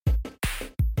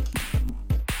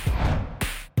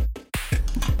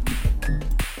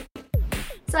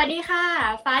สวัสดีค่ะ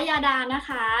ฟ้ายาดานะค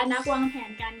ะนักวางแผ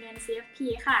นการเงิน CFP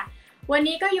ค่ะวัน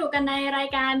นี้ก็อยู่กันในราย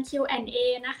การ Q&A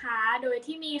นะคะโดย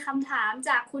ที่มีคำถามจ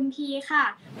ากคุณพีค่ะ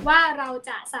ว่าเรา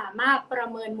จะสามารถประ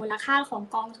เมินมูลค่าของ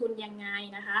กองทุนยังไง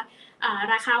นะคะ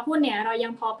ราคาหุ้นเนี่ยเรายั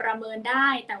งพอประเมินได้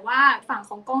แต่ว่าฝั่ง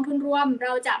ของกองทุนรวมเร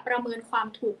าจะประเมินความ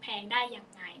ถูกแพงได้อย่าง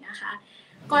ไงนะคะ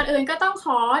ก่อนอื่นก็ต้องข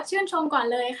อชื่นชมก่อน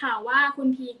เลยค่ะว่าคุณ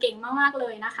พีเก่งมากๆเล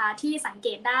ยนะคะที่สังเก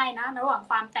ตได้นะระหว่าง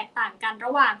ความแตกต่างกันร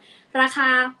ะหว่างราคา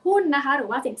หุ้นนะคะหรือ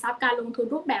ว่าสินทรัพย์การลงทุน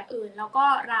รูปแบบอื่นแล้วก็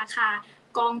ราคา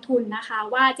กองทุนนะคะ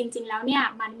ว่าจริงๆแล้วเนี่ย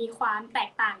มันมีความแต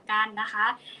กต่างกันนะคะ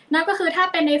นั่นก็คือถ้า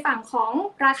เป็นในฝั่งของ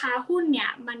ราคาหุ้นเนี่ย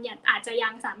มันอาจจะยั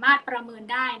งสามารถประเมิน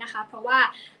ได้นะคะเพราะว่า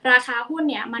ราคาหุ้น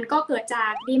เนี่ยมันก็เกิดจา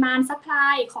ก demand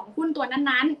supply ของหุ้นตัว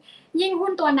นั้นๆยิ่งหุ้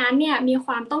นตัวนั้นเนี่ยมีค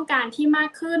วามต้องการที่มา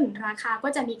กขึ้นราคาก็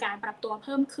จะมีการปรับตัวเ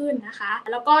พิ่มขึ้นนะคะ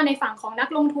แล้วก็ในฝั่งของนัก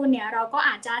ลงทุนเนี่ยเราก็อ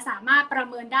าจจะสามารถประ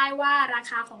เมินได้ว่ารา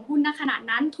คาของหุ้นณขณะ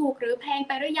นั้นถูกหรือแพงไ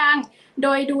ปหรือยังโด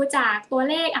ยดูจากตัว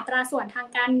เลขอัตราส่วนทาง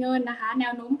การเงินนะคะแน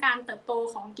วโน้มการเติบโต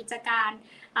ของกิจการ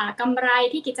กำไร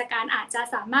ที่กิจการอาจจะ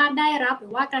สามารถได้รับหรื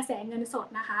อว่ากระแสเงินสด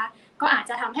นะคะก็อาจ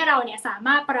จะทำให้เราเนี่ยสาม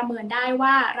ารถประเมินได้ว่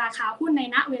าราคาหุ้นใน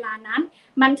ณเวลานั้น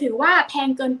มันถือว่าแพง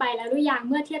เกินไปแล้วหรือยัง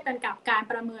เมื่อเทียบกันกับการ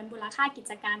ประเมินมูลค่ากิ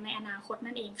จการในอนาคต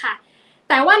นั่นเองค่ะ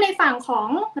แต่ว่าในฝั่งของ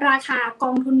ราคาก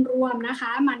องทุนรวมนะค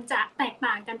ะมันจะแตก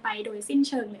ต่างกันไปโดยสิ้น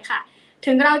เชิงเลยค่ะ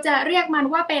ถึงเราจะเรียกมัน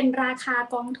ว่าเป็นราคา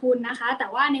กองทุนนะคะแต่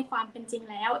ว่าในความเป็นจริง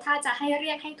แล้วถ้าจะให้เ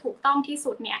รียกให้ถูกต้องที่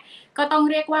สุดเนี่ยก็ต้อง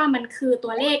เรียกว่ามันคือ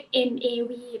ตัวเลข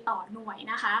NAV ต่อหน่วย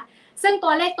นะคะซึ่งตั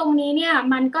วเลขตรงนี้เนี่ย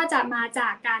มันก็จะมาจา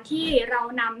กการที่เรา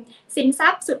นำสินทรั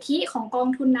พย์สุทธิของกอง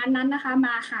ทุนนั้นๆนะคะม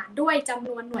าหารด้วยจำ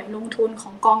นวนหน่วยลงทุนข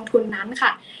องกองทุนนั้นค่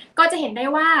ะก็จะเห็นได้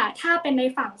ว่าถ้าเป็นใน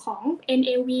ฝั่งของ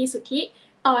NAV สุทธิ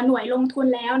ต่อหน่วยลงทุน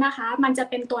แล้วนะคะมันจะ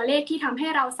เป็นตัวเลขที่ทำให้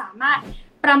เราสามารถ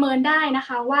ประเมินได้นะค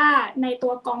ะว่าในตั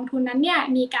วกองทุนนั้นเนี่ย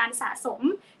มีการสะสม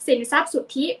สินทรัพย์สุท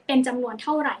ธิเป็นจำนวนเ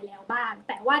ท่าไหร่แล้วบ้างแ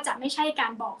ต่ว่าจะไม่ใช่กา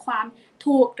รบอกความ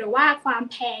ถูกหรือว่าความ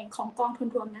แพงของกองทุน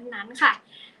รวมนั้นๆค่ะ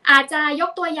อาจจะย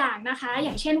กตัวอย่างนะคะอ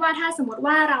ย่างเช่นว่าถ้าสมมติ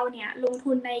ว่าเราเนี่ยลง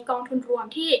ทุนในกองทุนรวม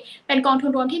ที่เป็นกองทุ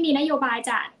นรวมที่มีนโยบาย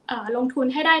จะลงทุน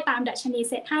ให้ได้ตามดัชนี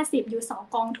เซ็ต50อยู่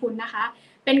2กองทุนนะคะ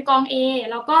เป็นกอง A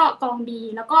แล้วก็กอง B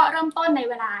แล้วก็เริ่มต้นใน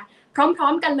เวลาพร้อ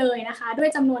มๆกันเลยนะคะด้วย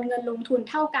จำนวนเงินลงทุน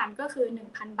เท่ากันก็คือ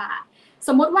 1,000 บาทส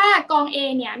มมุติว่ากอง A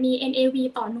เนี่ยมี NAV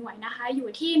ต่อหน่วยนะคะอยู่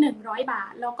ที่100 บา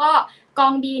ทแล้วก็กอ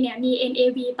ง B เนี่ยมี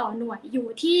NAV ต่อหน่วยอยู่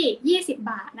ที่20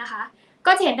 บาทนะคะ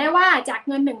ก็จะเห็นได้ว่าจาก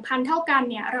เงิน 1,000 เท่ากัน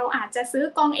เนี่ยเราอาจจะซื้อ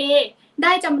กอง A ไ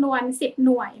ด้จำนวน10ห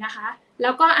น่วยนะคะแ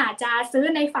ล้วก็อาจจะซื้อ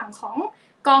ในฝั่งของ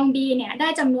กอง B เนี่ยได้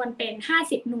จำนวนเป็น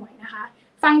50หน่วยนะคะ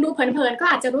ฟังดูเผินๆก็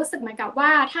อาจจะรู้สึกเหมือนกับว่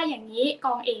าถ้าอย่างนี้ก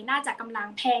อง A น่าจะกำลัง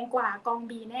แพงกว่ากอง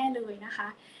B แน่เลยนะคะ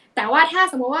แต่ว่าถ้า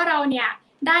สมมติว่าเราเนี่ย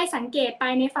ได้สังเกตไป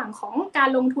ในฝั่งของการ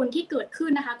ลงทุนที่เกิดขึ้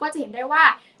นนะคะก็จะเห็นได้ว่า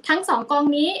ทั้ง2กอง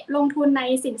นี้ลงทุนใน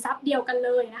สินทรัพย์เดียวกันเล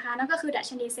ยนะคะนั่นก็คือดั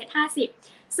ชนีเซ็ต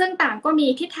50ซึ่งต่างก็มี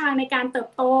ทิศทางในการเติบ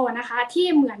โตนะคะที่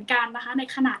เหมือนกันนะคะใน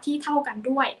ขนาดที่เท่ากัน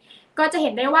ด้วยก็จะเห็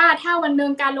นได้ว่าถ้าวันนึ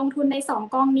งการลงทุนใน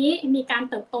2กองนี้มีการ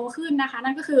เติบโตขึ้นนะคะ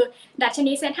นั่นก็คือดัช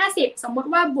นีเซ็ต50สมมติ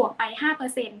ว่าบวกไป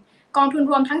 5% กองทุน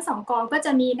รวมทั้ง2กองก็จ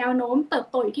ะมีแนวโน้มเติบ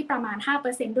โตอยู่ที่ประมาณ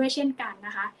 5% ด้วยเช่นกันน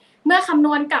ะคะเมื่อคำน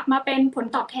วณกลับมาเป็นผล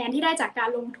ตอบแทนที่ได้จากการ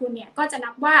ลงทุนเนี่ยก็จะ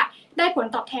นับว่าได้ผล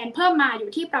ตอบแทนเพิ่มมาอ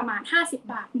ยู่ที่ประมาณ50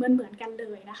 บาทเหมือนกันเล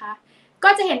ยนะคะก็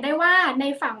จะเห็นได้ว่าใน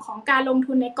ฝั่งของการลง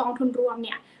ทุนในกองทุนรวมเ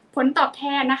นี่ยผลตอบแท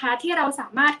นนะคะที่เราสา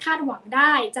มารถคาดหวังไ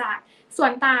ด้จากส่ว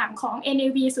นต่างของ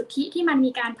NAV สุทธิที่มัน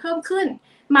มีการเพิ่มขึ้น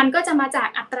มันก็จะมาจาก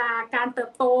อัตราการเติ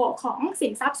บโตของสิ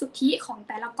นทรัพย์สุทธิของแ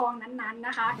ต่ละกองนั้นๆน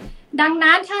ะคะดัง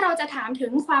นั้นถ้าเราจะถามถึ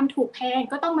งความถูกแพง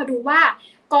ก็ต้องมาดูว่า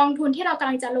กองทุนที่เรากำ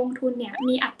ลังจะลงทุนเนี่ย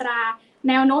มีอัตรา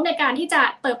แนวโน้มในการที่จะ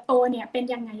เติบโตเนี่ยเป็น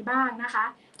ยังไงบ้างนะคะ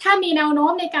ถ้ามีแนวโน้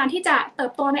มในการที่จะเติ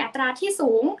บโตในอัตราที่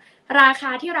สูงราค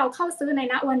าที่เราเข้าซื้อใน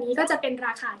ณวันนี้ก็จะเป็นร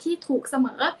าคาที่ถูกเสม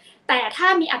อแต่ถ้า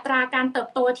มีอัตราการเติบ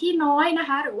โตที่น้อยนะค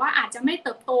ะหรือว่าอาจจะไม่เ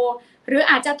ติบโตหรือ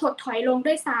อาจจะถดถอยลง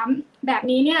ด้วยซ้ำแบบ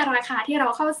นี้เนี่ยราคาที่เรา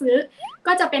เข้าซื้อ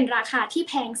ก็จะเป็นราคาที่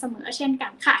แพงเสมอเช่นกั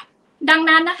นค่ะดัง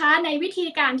นั้นนะคะในวิธี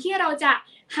การที่เราจะ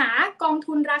หากอง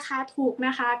ทุนราคาถูกน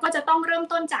ะคะก็จะต้องเริ่ม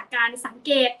ต้นจากการสังเ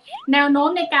กตแนวโน้ม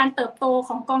ในการเติบโตข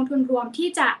องกองทุนรวมที่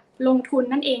จะลงทุน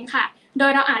นั่นเองค่ะโด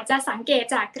ยเราอาจจะสังเกต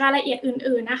จากรายละเอียด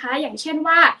อื่นๆนะคะอย่างเช่น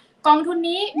ว่ากองทุน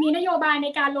นี้มีนโยบายใน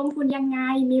การลงทุนยังไง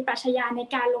มีปรัชญาใน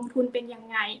การลงทุนเป็นยัง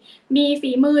ไงมี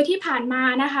ฝีมือที่ผ่านมา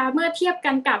นะคะเมื่อเทียบ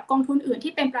กันกับกองทุนอื่น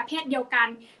ที่เป็นประเภทเดียวกัน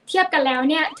เทียบกันแล้ว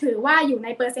เนี่ยถือว่าอยู่ใน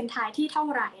เปอร์เซ็นต์ไทล์ที่เท่า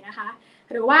ไหร่นะคะ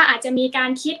หรือว่าอาจจะมีกา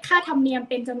รคิดค่าธรรมเนียม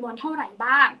เป็นจำนวนเท่าไหร่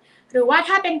บ้างหรือว่า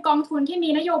ถ้าเป็นกองทุนที่มี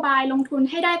นโยบายลงทุน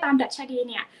ให้ได้ตามดัชนี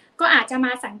เนี่ยก็อาจจะม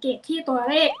าสังเกตที่ตัว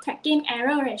เลข tracking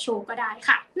error ratio ก็ได้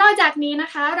ค่ะนอกจากนี้นะ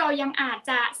คะเรายังอาจ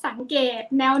จะสังเกต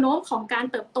แนวโน้มของการ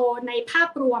เติบโตในภาพ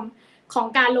รวม ของ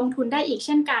การลงทุนได้อีกเ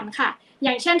ช่นกันค่ะอ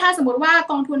ย่างเช่นถ้าสมมติว่า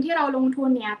กองทุนที่เราลงทุน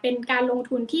เนี่ยเป็นการลง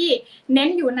ทุนที่เน้น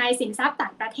อยู่ในสินทรัพย์ต่า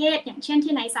งประเทศอย่างเช่น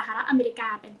ที่ในสหรัฐอเมริกา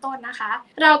เป็นต้นนะคะ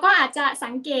เราก็อาจจะ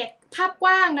สังเกตภาพก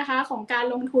ว้างนะคะของการ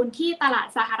ลงทุนที่ตลาด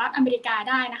สหรัฐอเมริกา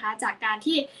ได้นะคะจากการ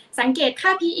ที่สังเกตค่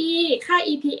า PE ค่า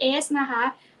EPS นะคะ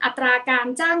อัตราการ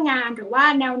จ้างงานหรือว่า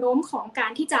แนวโน้มของกา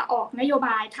รที่จะออกนโยบ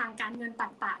ายทางการเงิน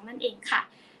ต่างๆนั่นเองค่ะ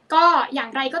ก็อย่าง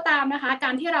ไรก็ตามนะคะกา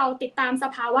รที่เราติดตามส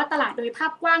ภาวะตลาดโดยภา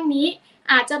พกว้างนี้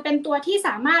อาจจะเป็นตัวที่ส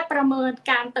ามารถประเมิน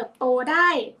การเติบโตได้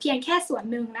เพียงแค่ส่วน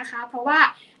หนึ่งนะคะเพราะว่า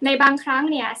ในบางครั้ง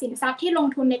เนี่ยสินทรัพย์ที่ลง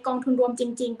ทุนในกองทุนรวมจ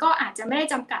ริงๆก็อาจจะไม่ได้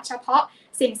จำกัดเฉพาะ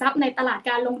สินทรัพย์ในตลาด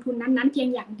การลงทุนนั้นๆเพียง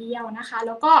อย่างเดียวนะคะแ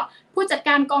ล้วก็ผู้จัดก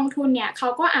ารกองทุนเนี่ยเขา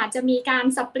ก็อาจจะมีการ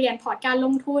สับเปลี่ยนพอร์ตการล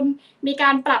งทุนมีกา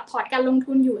รปรับพอร์ตการลง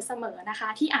ทุนอยู่เสมอนะคะ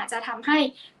ที่อาจจะทำให้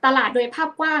ตลาดโดยภาพ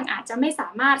กว้างอาจจะไม่สา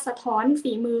มารถสะท้อน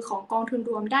ฝีมือของกองทุน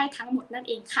รวมได้ทั้งหมดนั่น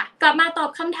เองค่ะกลับมาตอบ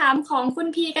คำถามของคุณ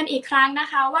พีกันอีกครั้งนะ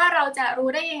คะว่าเราจะรู้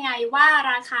ได้ยังไงว่า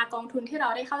ราคากองทุนที่เรา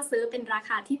ได้เข้าซื้อเป็นราค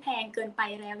าที่แพงเกินไป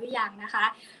แล้วหรือยังนะคะ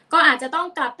ก็อาจจะต้อง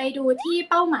กลับไปดูที่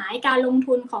เป้าหมายการลง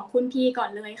ทุนของคุณพีก่อน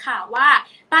เลยค่ะว่า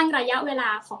ตั้งระยะเวลา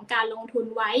ของการลงทุน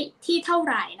ไว้ที่เท่าไ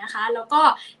หร่นะคะแล้วก็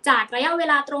จากระยะเว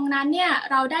ลาตรงนั้นเนี่ย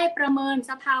เราได้ประเมิน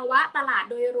สภาวะตลาด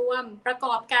โดยรวมประก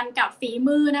อบกันกับฝี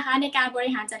มือนะคะในการบริ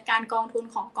หารจัดการกองทุน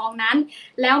ของกองนั้น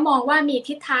แล้วมองว่ามี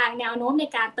ทิศทางแนวโน้มใน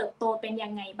การเติบโตเป็นยั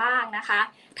งไงบ้างนะคะ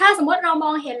ถ้าสมมติเราม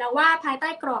องเห็นแล้วว่าภายใต้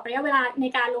กรอบระยะเวลาใน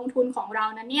การลงทุนของเรา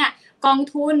นั้นเนี่ยกอง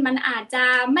ทุนมันอาจจะ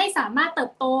ไม่สามารถเติ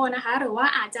บโตนะคะหรือว่า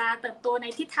อาจจะเติบโตใน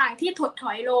ทิศทางที่ถดถ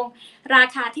อยลงรา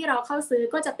คาที่เราเข้าซื้อ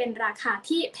ก็จะเป็นราคา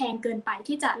ที่แพงเกินไป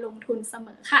ที่จะลงทุนเสม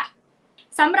อค่ะ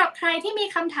สำหรับใครที่มี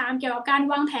คำถามเกี่ยวกับการ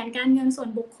วางแผนการเงินส่วน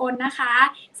บุคคลนะคะ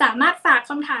สามารถฝาก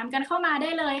คำถามกันเข้ามาได้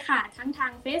เลยค่ะทั้งทา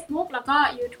ง Facebook แล้วก็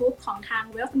YouTube ของทาง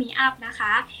Wealth Me Up นะค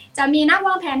ะจะมีนักว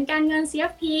างแผนการเงิน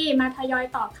CFP มาทยอย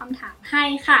ตอบคำถามให้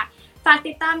ค่ะฝาก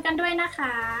ติดตามกันด้วยนะค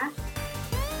ะ